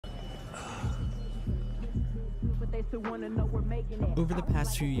fans to wanna know we're making it. Over the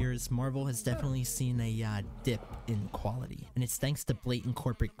past few years, Marvel has definitely seen a dip in quality, and it's thanks to blatant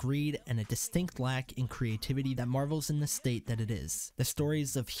corporate greed and a distinct lack in creativity that Marvel's in the state that it is. The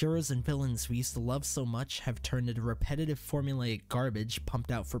stories of heroes and villains we used to love so much have turned into repetitive formulaic garbage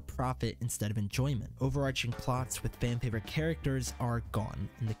pumped out for profit instead of enjoyment. Overarching plots with fan favorite characters are gone,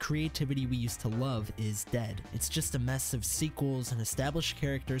 and the creativity we used to love is dead. It's just a mess of sequels and established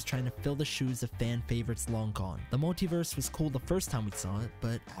characters trying to fill the shoes of fan favorites long gone. The multiverse was cool the first time we saw it,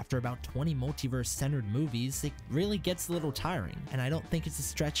 but after about 20 multiverse-centered movies, it really gets a little tiring, and I don't think it's a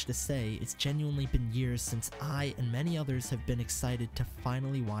stretch to say it's genuinely been years since I and many others have been excited to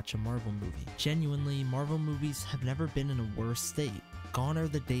finally watch a Marvel movie. Genuinely, Marvel movies have never been in a worse state. Gone are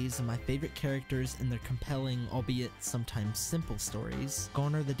the days of my favorite characters and their compelling, albeit sometimes simple stories.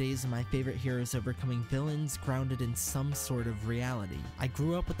 Gone are the days of my favorite heroes overcoming villains grounded in some sort of reality. I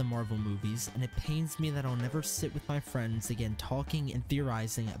grew up with the Marvel movies, and it pains me that I'll never sit with my friends again talking and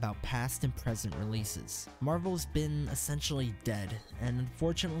theorizing about past and present releases. Marvel's been essentially dead, and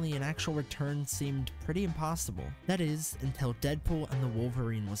unfortunately an actual return seemed pretty impossible. That is, until Deadpool and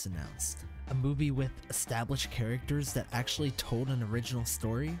Wolverine was announced. A movie with established characters that actually told an original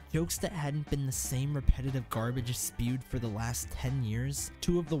story, jokes that hadn't been the same repetitive garbage spewed for the last 10 years,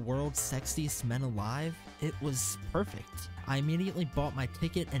 two of the world's sexiest men alive. It was perfect. I immediately bought my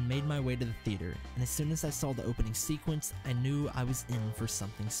ticket and made my way to the theater, and as soon as I saw the opening sequence, I knew I was in for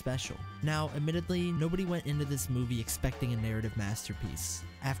something special. Now, admittedly, nobody went into this movie expecting a narrative masterpiece.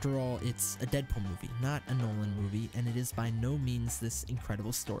 After all, it's a Deadpool movie, not a Nolan movie, and it is by no means this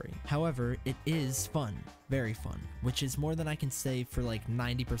incredible story. However, it is fun. Very fun, which is more than I can say for like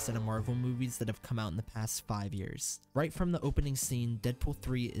 90% of Marvel movies that have come out in the past 5 years. Right from the opening scene, Deadpool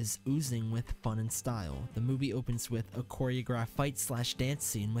 3 is oozing with fun and style. The movie opens with a choreographed fight/dance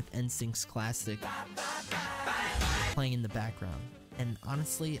scene with NSYNC's classic playing in the background. And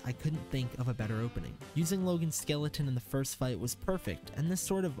honestly, I couldn't think of a better opening. Using Logan's skeleton in the first fight was perfect, and this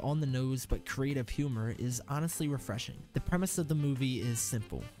sort of on-the-nose but creative humor is honestly refreshing. The premise of the movie is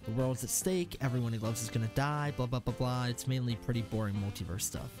simple. The world's at stake, everyone he loves is gonna die, blah blah blah blah. It's mainly pretty boring multiverse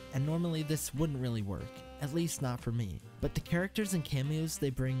stuff. And normally this wouldn't really work. At least not for me. But the characters and cameos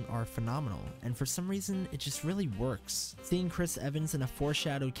they bring are phenomenal, and for some reason it just really works. Seeing Chris Evans in a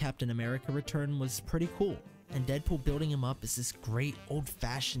foreshadowed Captain America return was pretty cool. And Deadpool building him up as this great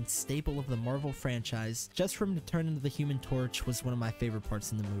old-fashioned staple of the Marvel franchise just for him to turn into the Human Torch was one of my favorite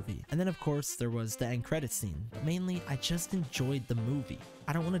parts in the movie. And then of course there was the end credits scene. But mainly, I just enjoyed the movie.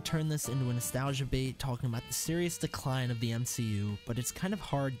 I don't want to turn this into a nostalgia bait talking about the serious decline of the MCU, but it's kind of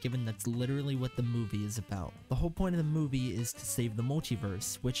hard given that's literally what the movie is about. The whole point of the movie is to save the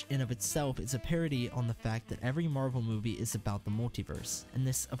multiverse, which in of itself is a parody on the fact that every Marvel movie is about the multiverse, and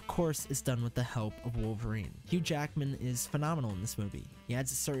this of course is done with the help of Wolverine. Hugh Jackman is phenomenal in this movie. He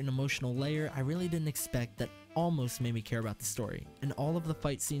adds a certain emotional layer I really didn't expect that almost made me care about the story, and all of the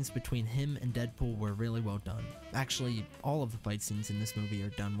fight scenes between him and Deadpool were really well done. Actually, all of the fight scenes in this movie are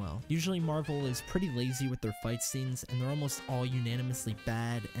done well. Usually Marvel is pretty lazy with their fight scenes, and they're almost all unanimously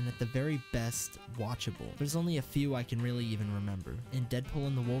bad, and at the very best, watchable. There's only a few I can really even remember. In Deadpool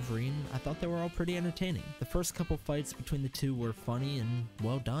and Wolverine, I thought they were all pretty entertaining. The first couple fights between the two were funny and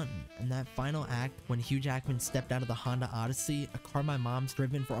well done, and that final act when Hugh Jackman stepped out of the Honda Odyssey, a car my mom's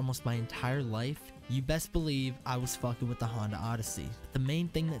driven for almost my entire life, you best believe I was fucking with the Honda Odyssey. The main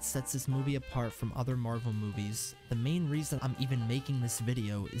thing that sets this movie apart from other Marvel movies, the main reason I'm even making this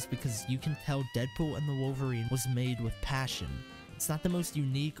video is because you can tell Deadpool and Wolverine was made with passion. It's not the most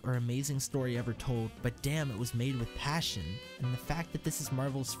unique or amazing story ever told, but damn, it was made with passion. And the fact that this is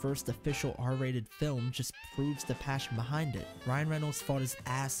Marvel's first official R-rated film just proves the passion behind it. Ryan Reynolds fought his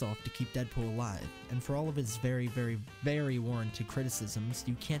ass off to keep Deadpool alive, and for all of his very warranted criticisms,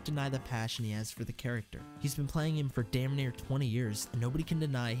 you can't deny the passion he has for the character. He's been playing him for damn near 20 years, and nobody can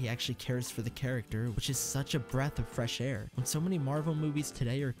deny he actually cares for the character, which is such a breath of fresh air. When so many Marvel movies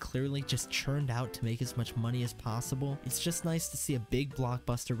today are clearly just churned out to make as much money as possible, it's just nice to see a big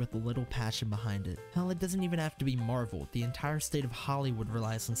blockbuster with a little passion behind it. Hell, it doesn't even have to be Marvel. The entire state of Hollywood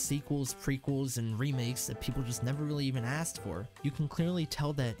relies on sequels, prequels, and remakes that people just never really even asked for. You can clearly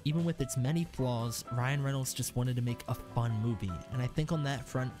tell that even with its many flaws, Ryan Reynolds just wanted to make a fun movie, and I think on that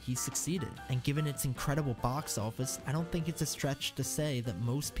front he succeeded. And given its incredible box office, I don't think it's a stretch to say that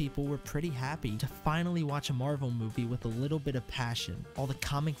most people were pretty happy to finally watch a Marvel movie with a little bit of passion. All the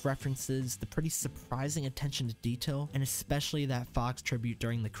comic references, the pretty surprising attention to detail, and especially that Fox tribute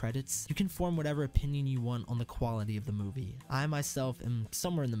during the credits. You can form whatever opinion you want on the quality of the movie. I myself am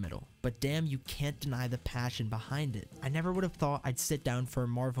somewhere in the middle. but damn, you can't deny the passion behind it. I never would have thought I'd sit down for a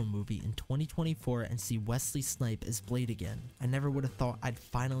Marvel movie in 2024 and see Wesley Snipes as Blade again. I never would have thought I'd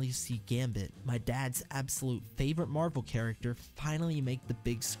finally see Gambit, my dad's absolute favorite Marvel character, finally make the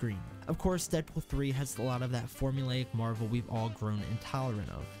big screen. Of course, Deadpool 3 has a lot of that formulaic Marvel we've all grown intolerant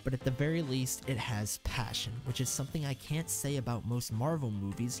of, but at the very least, it has passion, which is something I can't say about most Marvel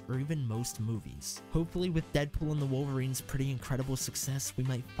movies or even most movies. Hopefully with Deadpool and the Wolverine's pretty incredible success, we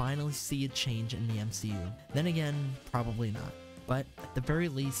might finally see a change in the MCU. Then again, probably not. But at the very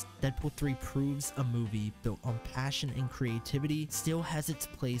least, Deadpool 3 proves a movie built on passion and creativity still has its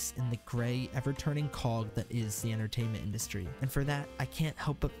place in the gray, ever-turning cog that is the entertainment industry. And for that, I can't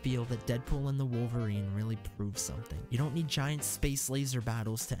help but feel that Deadpool and the Wolverine really prove something. You don't need giant space laser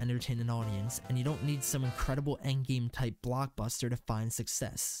battles to entertain an audience, and you don't need some incredible endgame type blockbuster to find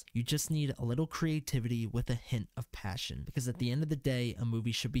success. You just need a little creativity with a hint of passion, because at the end of the day, a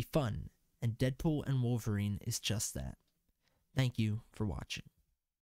movie should be fun, and Deadpool and Wolverine is just that. Thank you for watching.